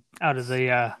cake out of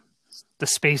the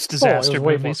space disaster it was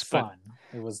way movies. More fun.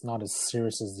 It was not as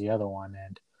serious as the other one,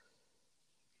 and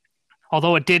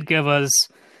although it did give us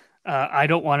 "I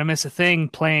Don't Want to Miss a Thing"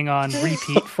 playing on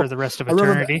repeat for the rest of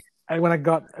eternity. I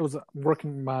was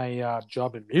working my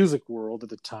job in music world at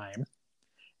the time,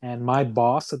 and my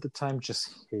boss at the time just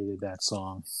hated that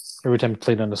song. Every time he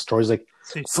played on the store, he's like,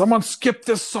 "Someone skip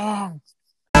this song."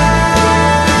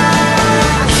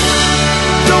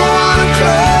 Don't wanna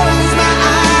close my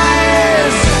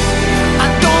eyes. I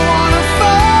don't wanna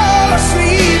fall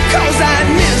asleep 'cause I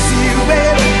miss you,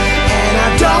 baby, and I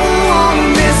don't wanna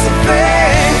miss a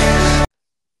thing.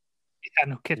 Yeah,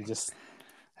 no kidding.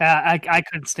 I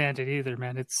couldn't stand it either,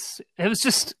 man. It was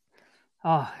just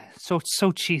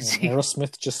so cheesy. Yeah,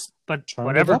 Aerosmith just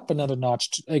turned it up another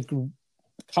notch,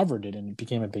 covered it, and it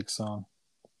became a big song.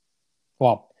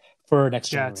 Well, for Next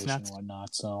Generation and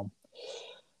whatnot. So,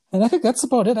 and I think that's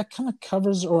about it. That kind of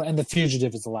covers, and The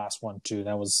Fugitive is the last one too.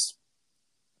 That was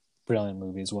a brilliant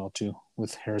movie as well too,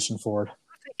 with Harrison Ford. I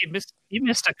think you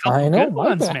missed a couple good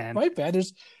ones, man. My bad.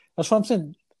 That's what I'm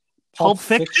saying. Pulp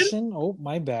Fiction? Oh,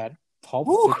 my bad.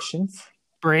 Pulp Fiction.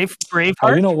 Braveheart.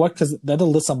 Oh, you know what? Because the other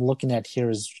list I'm looking at here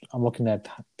is I'm looking at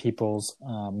people's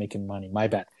making money. My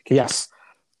bad. Okay, yes,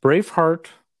 Braveheart.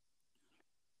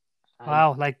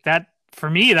 Wow, like that for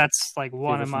me. That's like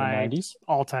one of my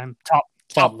all-time top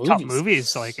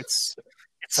movies. Like it's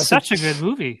such a good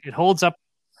movie. It holds up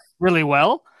really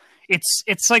well.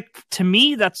 It's like, to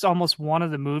me, that's almost one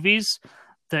of the movies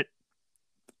that,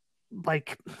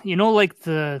 like, like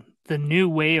the new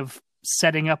way of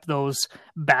setting up those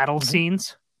battle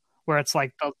scenes where it's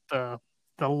like the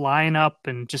lineup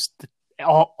and just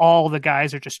all the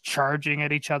guys are just charging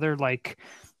at each other, like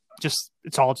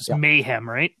it's all just mayhem,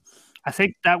 right? I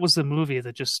think that was the movie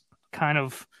that just kind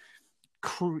of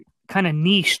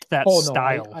niched that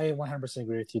style. I 100%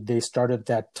 agree with you. They started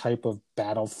that type of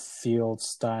battlefield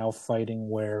style fighting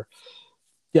where,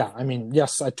 I mean,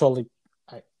 yes, I totally.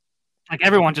 Like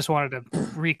everyone just wanted to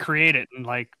recreate it and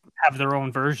like have their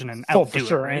own version and outdo for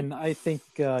sure. it, right? And I think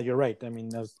you're right. I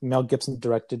mean, Mel Gibson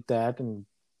directed that and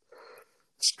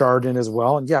starred in as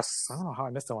well. And yes, I don't know how I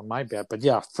missed that one. My bad. But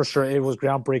yeah, for sure, it was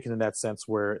groundbreaking in that sense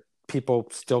where people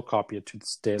still copy it to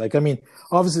this day. Like, I mean,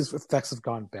 obviously its effects have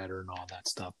gone better and all that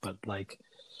stuff. But like,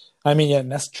 I mean,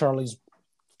 and that's Charlie's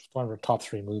one of our top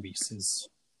 3 movies. Is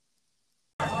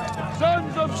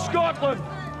Sons of Scotland.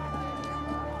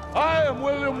 I am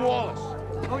William Wallace.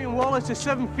 William Wallace is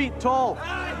 7 feet tall.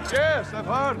 Yes, I've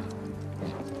heard.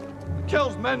 He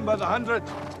kills men by the hundred.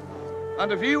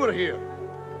 And if he were here,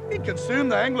 he'd consume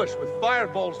the English with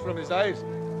fireballs from his eyes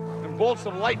and bolts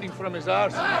of lightning from his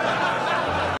arse.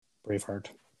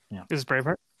 Braveheart. Yeah. Is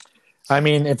Braveheart? I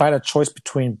mean, if I had a choice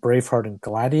between Braveheart and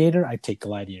Gladiator, I'd take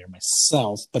Gladiator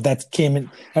myself. But that came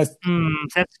in.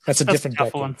 That's a different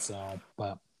decade. One. So,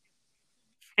 but.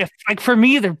 Like for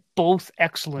me, they're both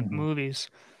excellent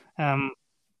movies. I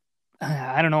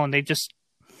don't know, and they just,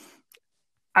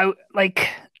 I like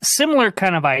similar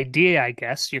kind of idea, I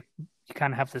guess. You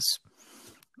kind of have this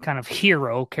kind of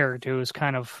hero character who's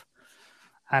kind of,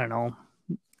 I don't know,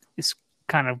 is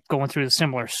kind of going through a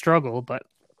similar struggle, but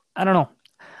I don't know.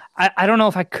 I don't know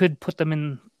if I could put them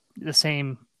in the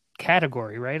same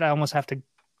category, right? I almost have to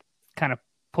kind of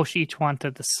push each one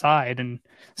to the side and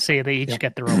say they each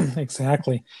get their own.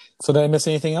 Exactly. So did I miss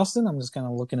anything else then? I'm just kind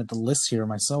of looking at the list here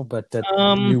myself, but that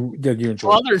you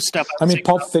enjoyed. Other stuff. I mean,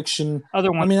 Pulp Fiction.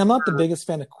 Other ones. I mean, I'm not the biggest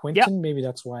fan of Quentin. Maybe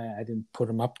that's why I didn't put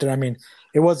him up there. I mean,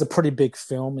 it was a pretty big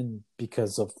film, and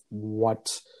because of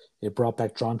what it brought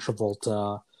back John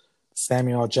Travolta,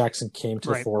 Samuel L. Jackson came to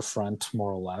the forefront,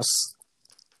 more or less.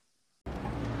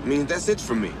 I mean, that's it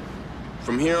for me.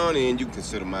 From here on in, you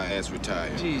consider my ass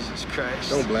retired. Jesus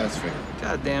Christ. Don't blaspheme.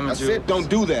 God damn it, I said don't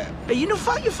do that. Hey, you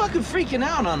fucking freaking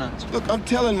out on us. Look, I'm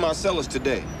telling Marcellus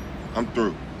today, I'm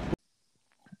through.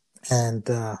 And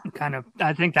kind of,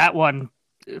 I think that one,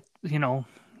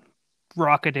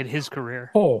 rocketed his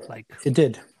career. Oh, it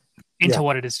did. Into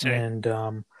what it is today. And,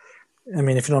 I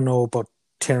mean, if you don't know about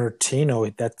Tarantino,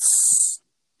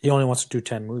 he only wants to do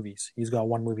 10 movies. He's got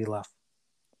 1 movie left.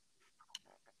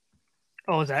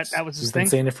 Oh, that was his He's thing? been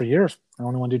saying it for years. I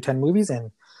only want to do 10 movies,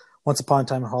 and Once Upon a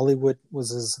Time in Hollywood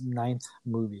was his 9th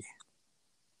movie.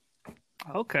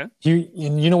 Okay.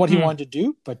 You know what he wanted to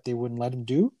do, but they wouldn't let him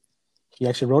do? He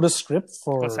actually wrote a script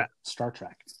for Star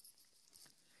Trek.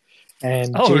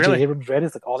 And J.J. Abrams read it.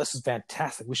 It's like, oh, this is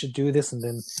fantastic. We should do this. And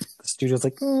then the studio's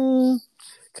like,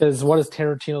 because what does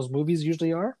Tarantino's movies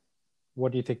usually are?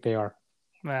 What do you think they are?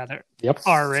 Yeah, they're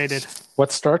R-rated.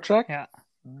 What's Star Trek? Yeah.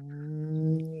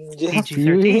 You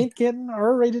ain't getting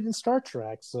R-rated in Star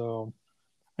Trek, so.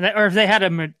 Or if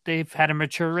they've had a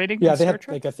mature rating. Yeah, in they Star had.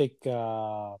 Trek? Like, I think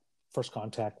First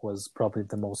Contact was probably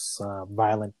the most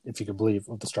violent, if you could believe,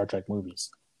 of the Star Trek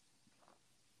movies.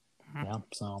 Mm-hmm. Yeah,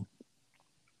 so.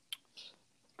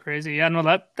 Crazy. Yeah, no,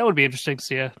 that would be interesting to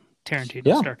see a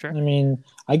Tarantino Star Trek. I mean,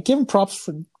 I give him props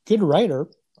for good writer.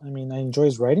 I mean, I enjoy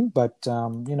his writing, but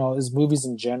his movies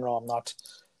in general, I'm not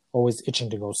always itching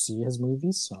to go see his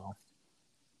movies, so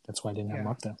that's why I didn't have him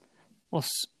up there. Well,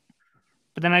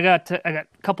 but then I got a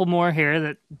couple more here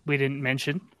that we didn't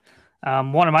mention.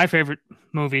 One of my favorite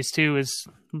movies too is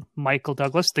Michael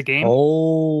Douglas, The Game.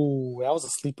 Oh, that was a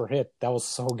sleeper hit. That was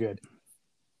so good.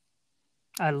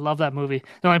 I love that movie.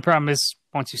 The only problem is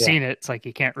once you've seen it, it's like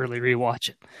you can't really rewatch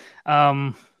it.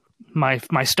 My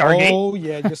Stargate. Oh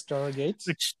yeah, your Stargate.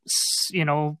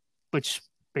 which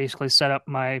basically set up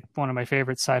one of my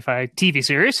favorite sci-fi TV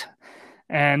series.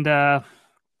 And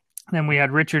then we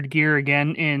had Richard Gere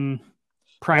again in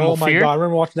Primal Fear. Oh my god, I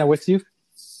remember watching that with you.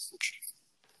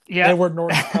 Yeah. Edward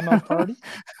Norton's come out party.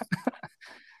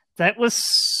 That was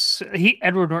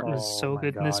Edward Norton was so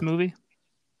good in this movie.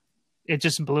 It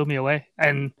just blew me away.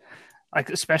 And like,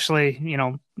 especially,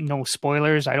 no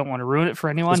spoilers. I don't want to ruin it for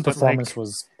anyone. His performance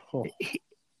was...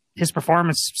 His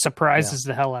performance surprises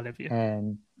the hell out of you.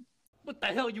 And what the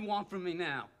hell you want from me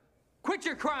now? Quit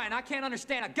your crying. I can't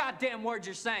understand a goddamn word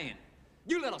you're saying.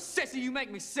 You little sissy, you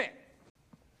make me sick.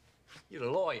 You're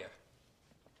a lawyer.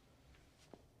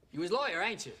 You was a lawyer,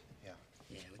 ain't you? Yeah.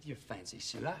 Yeah, with your fancy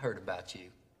suit. I heard about you.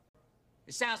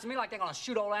 It sounds to me like they're gonna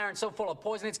shoot old Aaron so full of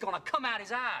poison it's gonna come out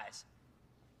his eyes.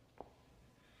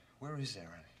 Where is Aaron?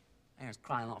 Aaron's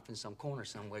crying off in some corner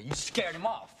somewhere. You scared him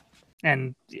off.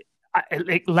 And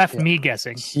it left me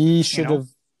guessing. He should have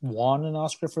won an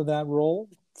Oscar for that role.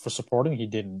 For supporting, he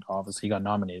didn't. Obviously, he got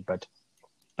nominated, but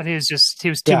he was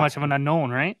too much of an unknown,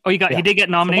 right? Oh, he did get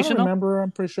nomination. I remember,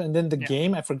 I'm pretty sure. And then The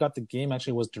Game, I forgot The Game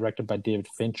actually was directed by David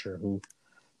Fincher, who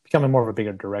becoming more of a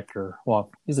bigger director.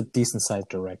 Well, he's a decent sized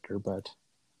director, but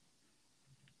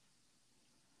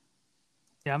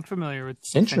yeah, I'm familiar with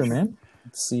Fincher, man.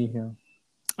 Let's see here.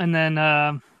 And then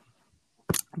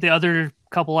the other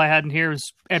couple I had in here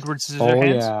was Edward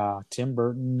Scissorhands. Oh yeah, Tim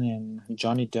Burton and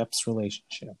Johnny Depp's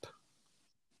relationship.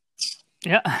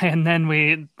 Yeah, and then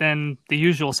The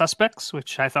Usual Suspects,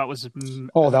 which I thought was an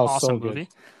that was awesome so good. movie.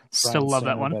 Still love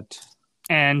that one.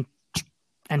 And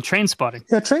Trainspotting.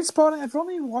 Yeah, Trainspotting. I've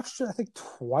only watched it, I think,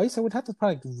 twice. I would have to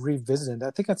probably revisit it.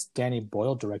 I think that's Danny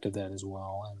Boyle directed that as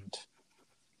well. And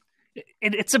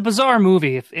it's a bizarre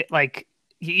movie. If it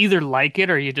you either like it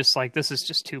or you just like, this is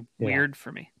just too weird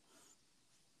for me.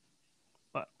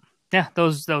 But yeah,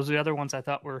 those are the other ones I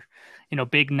thought were,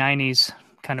 big 90s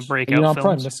kind of breakout films. I'm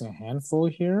probably missing a handful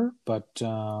here, but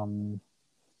but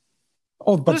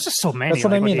there's just so many. That's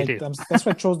what I mean. That's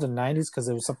why I chose the 90s, because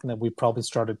it was something that we probably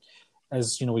started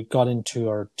as we got into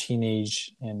our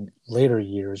teenage and later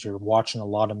years. You're watching a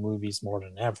lot of movies more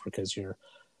than ever because your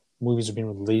movies are being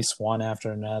released one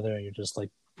after another. And you're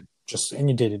just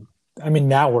inundated. I mean,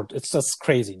 now it's just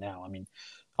crazy now. I mean,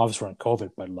 obviously we're in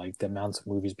COVID, but like the amounts of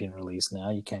movies being released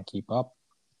now, you can't keep up.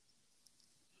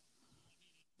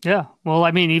 Yeah, well,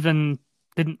 I mean, even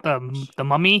didn't the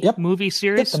Mummy movie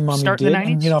series start in the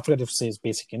 90s? And, I forgot to say his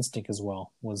Basic Instinct as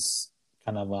well was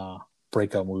kind of a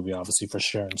breakout movie, obviously, for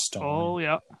Sharon Stone. Oh,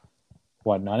 yeah.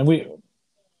 whatnot. And we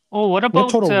what had about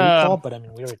Total Recall, but I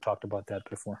mean, we already talked about that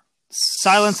before.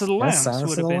 Silence of the Lambs Silence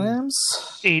would of have the been Lambs.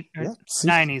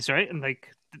 90s, right? And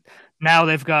like now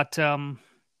they've got the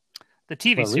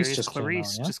TV Clarice series just came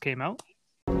Clarice out, just came out.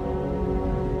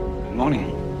 Good morning.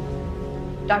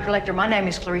 Dr. Lecter, my name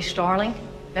is Clarice Starling.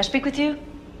 May I speak with you?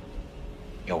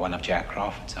 You're one of Jack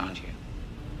Crawford's, aren't you?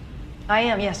 I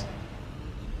am, yes.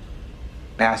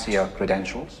 May I see your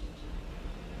credentials?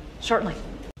 Certainly.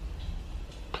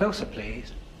 Closer,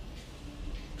 please.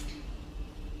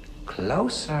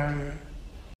 Closer.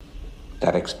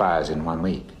 That expires in 1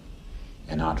 week.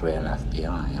 You're not real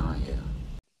FBI, are you?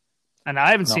 And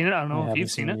I haven't seen it. I don't know if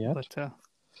you've seen it, yet.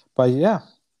 but yeah.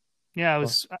 Yeah, I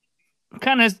was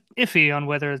kind of iffy on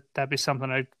whether that'd be something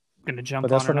I'm going to jump on.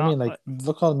 But that's or what I not, mean. Like,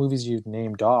 look all the movies you've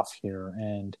named off here,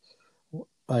 and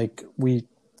like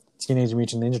Teenage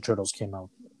Mutant Ninja Turtles came out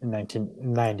in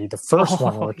 1990. The first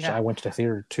one, which I went to the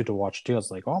theater to watch too. I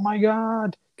was like, oh my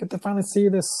god, get to finally see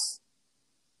this.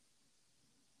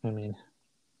 I mean,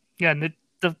 yeah, and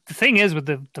the thing is with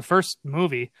the first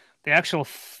movie, they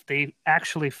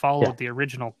actually followed the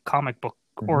original comic book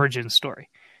origin story,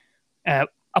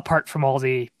 apart from all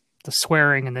the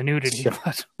swearing and the nudity.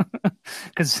 But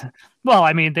because, well,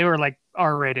 I mean, they were like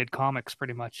R-rated comics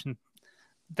pretty much, and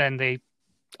then they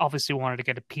obviously wanted to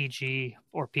get a PG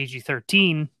or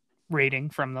PG-13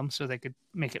 rating from them so they could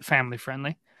make it family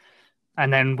friendly.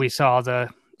 And then we saw the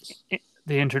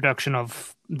introduction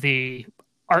of the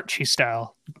Archie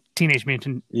style Teenage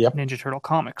Mutant Ninja Turtle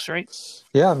comics, right?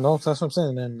 Yeah, no, that's what I'm saying.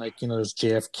 And then, like, you know, there's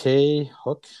JFK,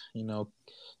 Hook, you know,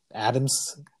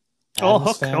 Adams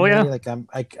Hook. Family. Oh, yeah.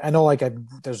 Like, I know, like,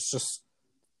 there's just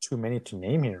too many to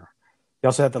name here. You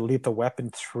also have the Lethal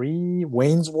Weapon 3,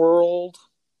 Wayne's World,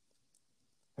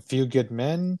 A Few Good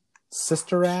Men,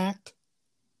 Sister Act.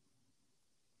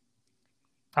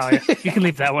 Oh, yeah. You can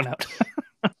leave that one out.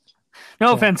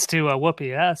 No offense to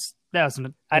Whoopi.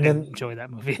 I didn't enjoy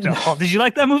that movie at all. Did you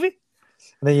like that movie?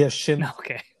 And then you have Shin. No,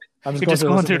 okay. I'm You're just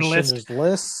going through the list. Schindler's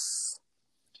List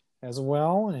as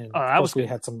well. And of course, we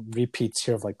had some repeats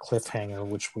here of like Cliffhanger,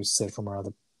 which we said from our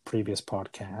other previous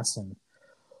podcasts and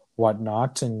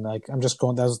whatnot. And like, I'm just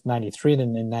going, that was 93.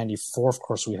 Then in 94, of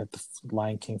course, we had the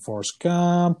Lion King, Forrest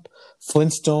Gump,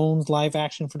 Flintstones live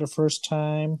action for the first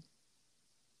time.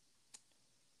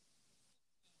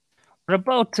 What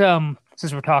about,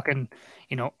 since we're talking,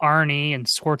 you know, Arnie and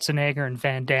Schwarzenegger and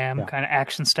Van Damme kind of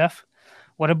action stuff,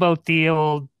 what about the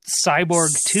old Cyborg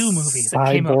 2 movie that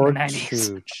came out in the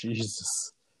 90s? Cyborg 2,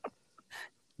 Jesus.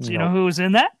 Do you know who was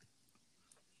in that?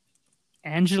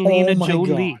 Angelina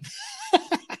Jolie.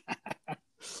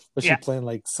 Was she playing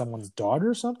like someone's daughter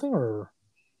or something? Or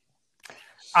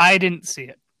I didn't see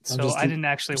it, so I didn't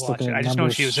actually watch it. I just know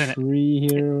she was in it. 3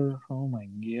 here. Oh my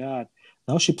god!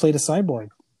 No, she played a cyborg.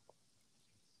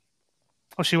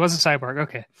 Oh, she was a cyborg.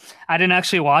 Okay, I didn't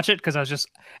actually watch it because I was just.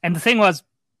 And the thing was,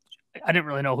 I didn't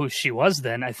really know who she was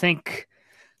then. I think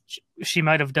she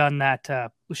might have done that.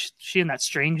 Was she in that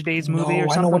Strange Days movie or something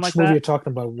like that? I know which movie you're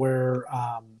talking about. Where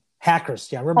Hackers.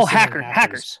 Yeah, I remember.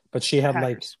 Hackers. But she had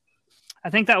like. I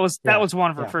think that was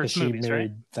one of her first movies,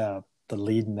 married, right? The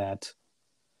lead in that.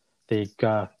 They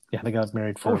got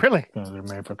married for. Oh, really? They were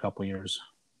married for a couple of years.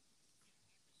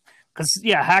 Because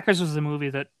Hackers was the movie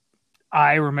that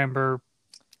I remember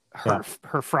her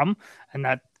from, and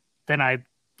that then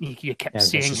you kept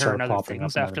seeing her in other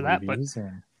things after that. But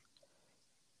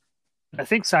I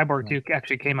think Cyborg 2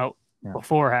 actually came out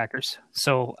before Hackers,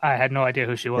 so I had no idea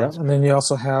who she was. Yeah, and then you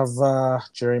also have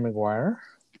Jerry Maguire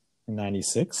in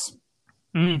 '96.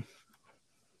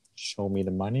 Show Me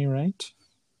the Money, right?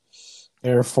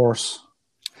 Air Force.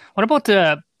 What about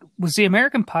was the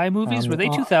American Pie movies? Were they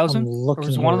 2000, or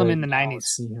was one of them in the 90s?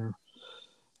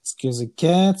 As good as it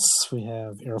gets. We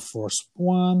have Air Force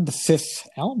One, The Fifth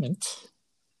Element.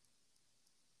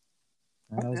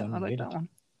 I like that one.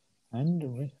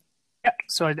 Underrated. Yeah,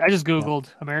 so I just Googled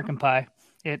American Pie.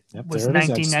 It was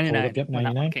 1999 when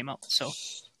that one came out. So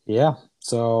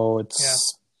so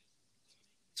it's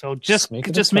so just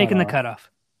making the cutoff.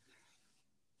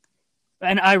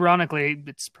 And ironically,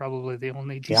 it's probably the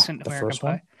only decent American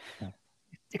Pie. Yeah.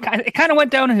 It kind of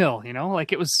went downhill, you know.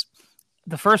 Like it was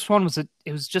the first one was it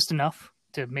was just enough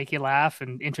to make you laugh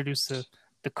and introduce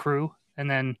the crew, and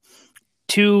then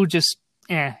 2 just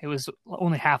it was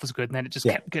only half as good, and then it just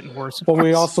kept getting worse. And worse.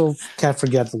 We also can't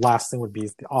forget the last thing would be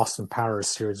the Austin Powers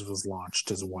series was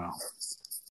launched as well.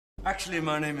 Actually,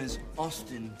 my name is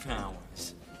Austin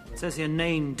Powers. It says your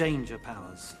name, Danger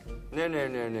Powers.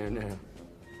 No.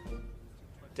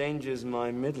 Danger's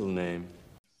my middle name.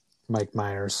 Mike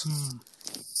Myers.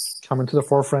 Coming to the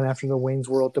forefront after the Wayne's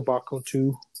World debacle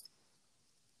 2.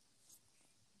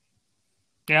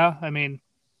 Yeah, I mean,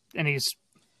 and he's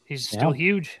still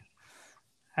huge.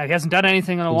 He hasn't done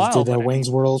anything in a He while. just did a Wayne's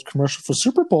World commercial for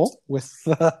Super Bowl with.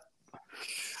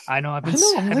 I know. I've been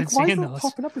I'm like, why is seeing that those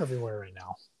popping up everywhere right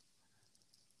now?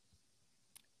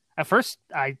 At first,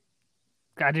 I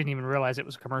didn't even realize it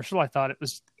was a commercial. I thought it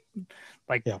was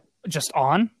like just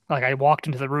on. Like I walked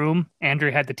into the room,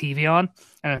 Andrew had the TV on,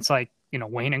 and it's like, you know,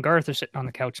 Wayne and Garth are sitting on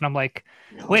the couch, and I'm like,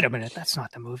 wait a minute, that's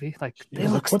not the movie. Like they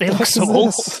look so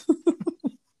old.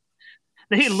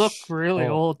 They look really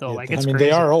old though. Like it's crazy.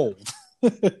 They are old.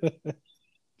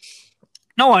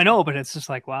 No, I know, but it's just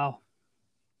like, wow.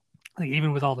 Like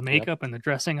even with all the makeup and the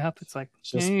dressing up, it's like,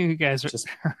 you guys are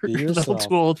a little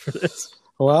too old for this.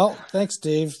 Well, thanks,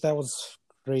 Dave. That was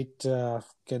great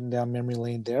getting down memory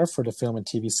lane there for the film and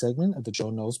TV segment of the Joe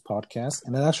Knows podcast.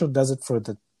 And that actually does it for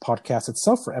the podcast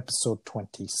itself for episode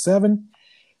 27.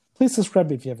 Please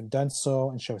subscribe if you haven't done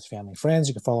so and share with family and friends.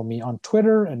 You can follow me on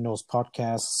Twitter at Knows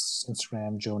Podcasts,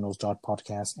 Instagram,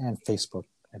 joeknows.podcast, and Facebook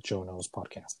at Joe Knows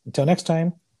Podcast. Until next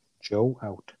time, Joe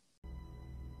out.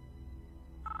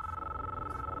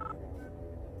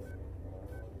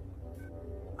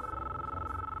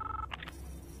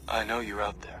 I know you're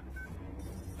out there.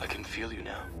 I can feel you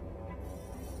now.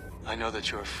 I know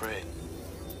that you're afraid.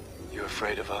 You're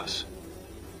afraid of us.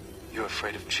 You're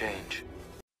afraid of change.